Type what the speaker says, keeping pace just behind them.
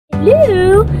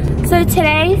Hello! So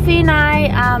today Phi and I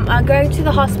are going to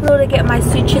the hospital to get my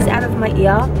sutures out of my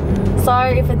ear.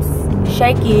 Sorry if it's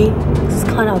shaky, it's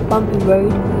kind of a bumpy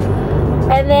road.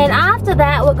 And then after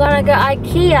that we're gonna go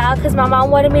Ikea because my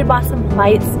mom wanted me to buy some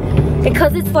plates.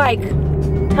 Because it's like,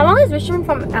 how long is Richmond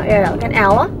from our area? Like an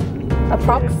hour?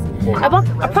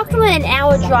 Approximately an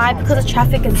hour drive because of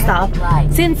traffic and stuff.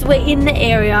 Since we're in the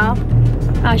area,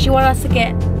 she wanted us to get,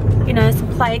 you know, some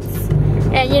plates.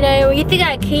 And you know, when you think of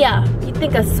Ikea, you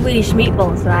think of Swedish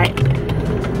meatballs, right?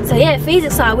 So yeah, Phi's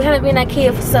excited. We haven't been to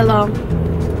Ikea for so long.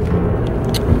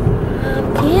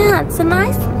 Yeah, it's a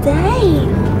nice day.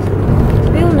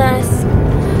 Real nice.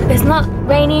 It's not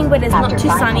raining, but it's not too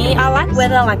sunny. I like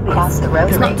weather like this.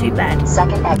 It's not too bad.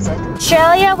 Second exit.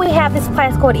 Australia, we have this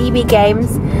place called EB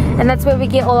Games, and that's where we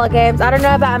get all our games. I don't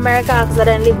know about America because I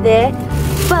don't live there,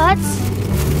 but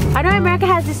I know America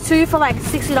has this too for like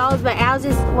 $60, but ours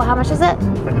is, well, how much is it?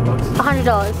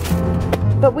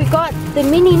 $100. But we got the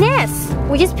Mini Nes.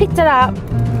 We just picked it up.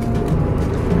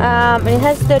 And it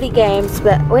has 30 games,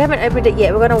 but we haven't opened it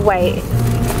yet. We're gonna wait.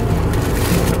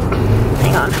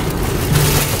 Hang on.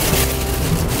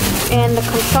 And the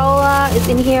controller is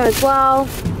in here as well.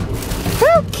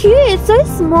 How cute, it's so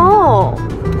small.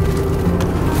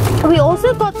 We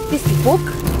also got this book.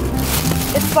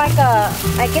 It's like a,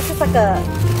 I guess it's like a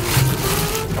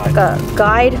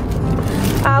guide.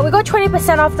 We got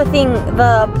 20% off the thing,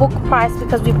 the book price,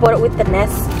 because we bought it with the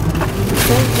Nes.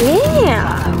 So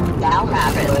yeah, Now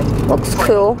rapid. looks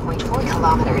cool. 0.4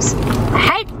 kilometers. I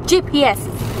hate GPS.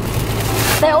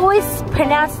 They always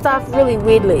pronounce stuff really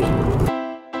weirdly.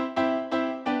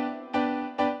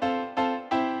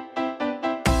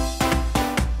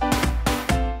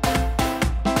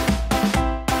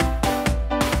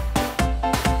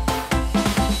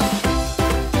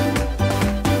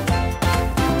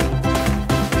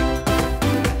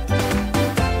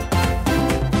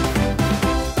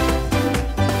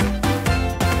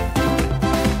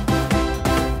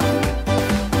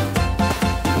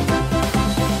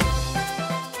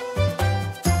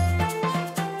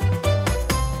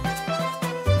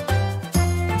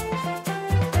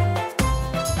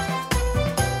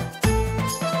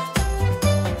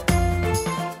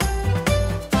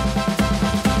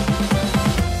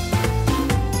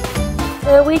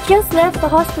 So we just left the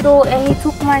hospital and he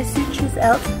took my sutures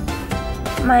out.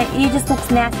 My ear just looks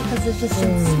nasty because it's just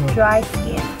dry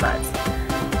skin, but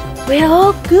we're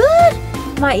all good.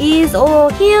 My ear's all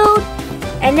healed,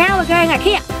 and now we're going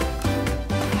Ikea.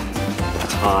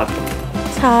 It's hard.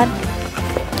 It's hard.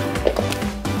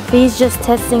 He's just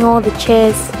testing all the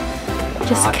chairs,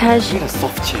 just casual. Get a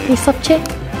soft chair. You soft chair?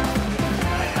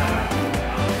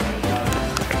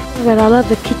 Oh God, I love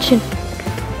the kitchen.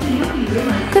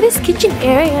 Look at this kitchen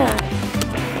area.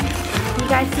 You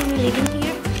guys see me living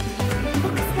here?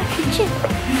 Look at the kitchen.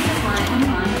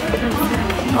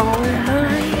 Oh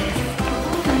my.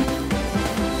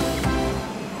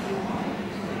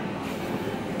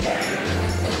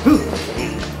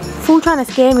 Fool trying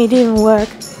to scare me, didn't even work.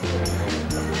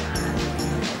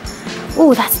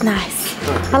 Oh, that's nice.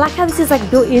 I like how this is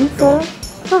like built in for.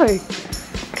 Oh, look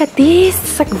at this.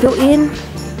 It's like built in.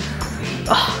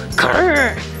 Oh,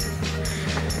 grr.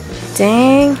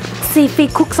 Dang. See if he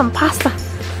cooks some pasta.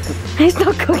 He's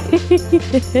not cooking.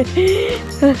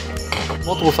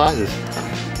 Multiple sizes.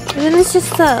 And then it's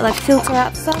just like filter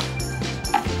out stuff.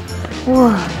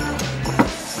 Whoa.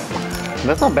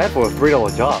 That's not bad for a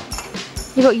 $3 job.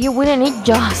 You wouldn't eat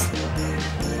jaws.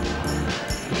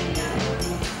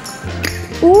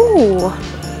 Ooh. Look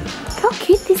how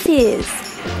cute this is.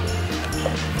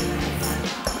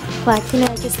 Like, you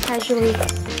know, just casually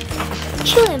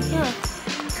chilling, yeah.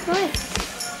 Nice.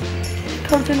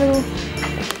 Comes a little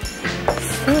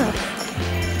stuff.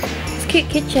 It's a cute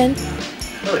kitchen.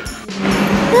 Really?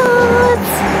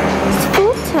 It's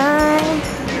full time.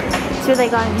 That's what they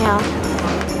got in here.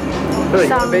 Really?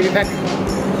 You want a baby pack?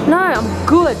 No, I'm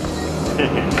good.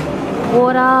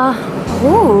 Water.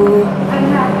 Ooh.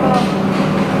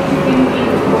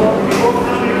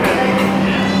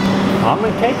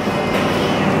 Almond cake?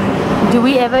 Do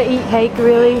we ever eat cake,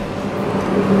 really?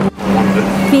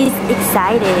 He's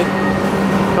excited.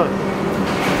 Oh,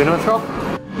 cinnamon roll?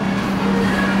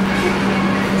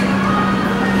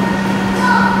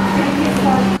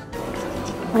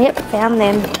 Yep, found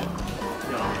them.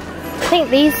 I think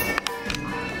these,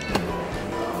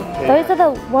 those are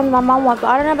the one my mom wants, but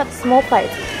I don't know about the small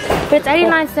plates. But it's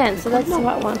 89 cents, so that's the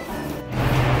right one.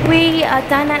 We are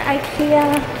done at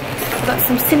Ikea. Got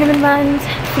some cinnamon buns.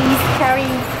 He's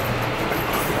carrying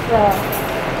the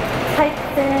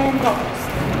plates and box.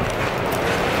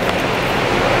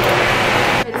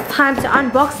 It's time to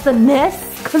unbox the Nes.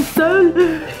 console.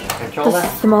 Controller. The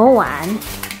small one.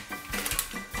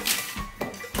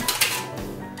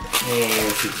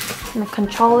 And the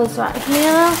controller's right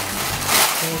here.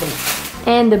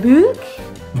 And the book.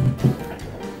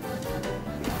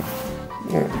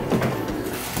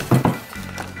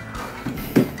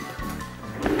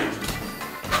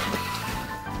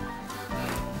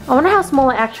 I wonder how small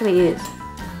it actually is.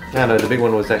 No, no, the big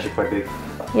one was actually quite big.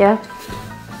 Yeah.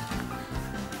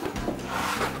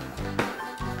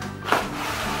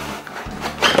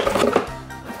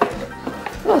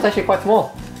 Oh, it's actually quite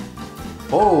small.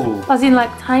 Oh, As in like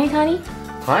tiny, tiny?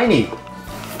 tiny.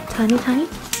 Tiny, tiny?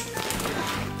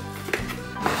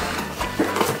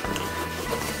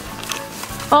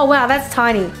 Oh wow, that's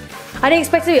tiny. I didn't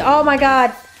expect it to be, oh my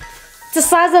god. It's the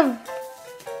size of,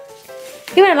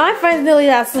 even an iPhone's nearly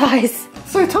that size.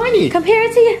 So tiny. Compare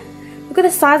it to you. Look at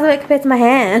the size of it compared to my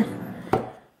hand.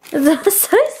 It's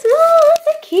so small, that's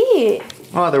so cute.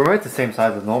 Oh, the remote's the same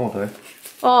size as normal though.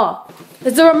 Oh,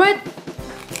 is the remote,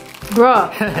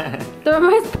 bruh. The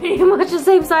remote's pretty much the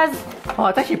same size. Oh,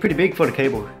 it's actually pretty big for the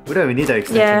cable. We don't even need that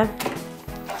extension.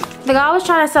 Yeah. The guy was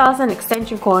trying to sell us an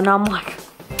extension cord and I'm like,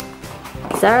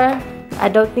 sir, I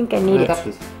don't think I need it.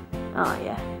 Adapters. Oh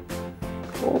yeah.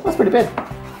 Oh, that's pretty bad.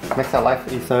 Makes our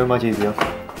life so much easier.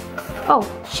 Oh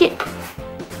shit.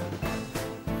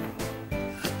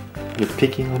 You're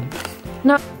picking on it.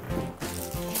 No.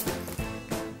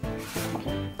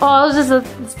 Oh, it was just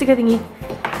a sticker thingy.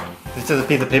 It's just a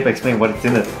piece of paper explaining what it's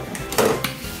in it.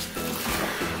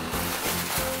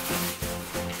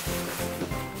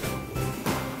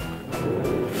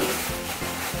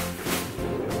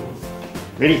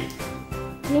 Ready?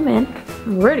 Yeah, man.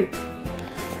 I'm ready.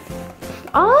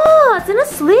 Oh, it's in a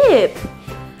slip.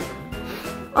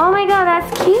 Oh my god,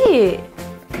 that's cute.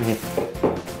 Yeah.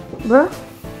 Bro,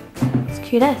 it's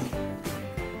cute as.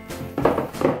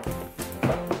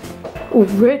 Oh,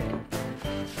 red.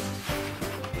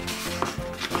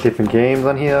 Different games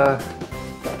on here.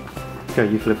 Go,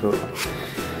 you flip it.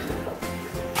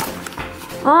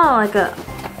 Oh, like a,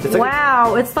 It's like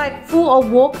wow, it's like full of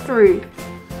walkthrough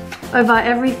over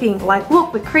everything. Like,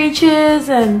 look, the creatures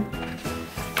and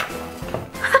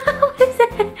what is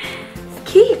that?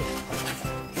 It's cute.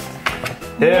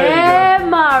 There Yeah,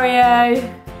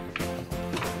 Mario.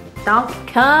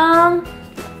 Donkey Kong.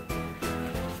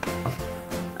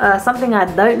 Something I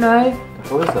don't know.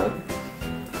 What is that?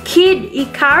 Kid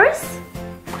Icarus.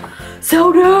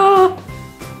 Zelda.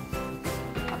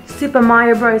 Super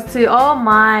Mario Bros. 2. Oh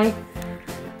my.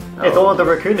 Hey, it's all with the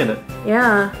raccoon in it.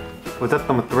 Yeah. Was that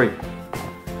number 3?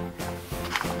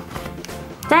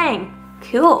 Dang.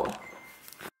 Cool.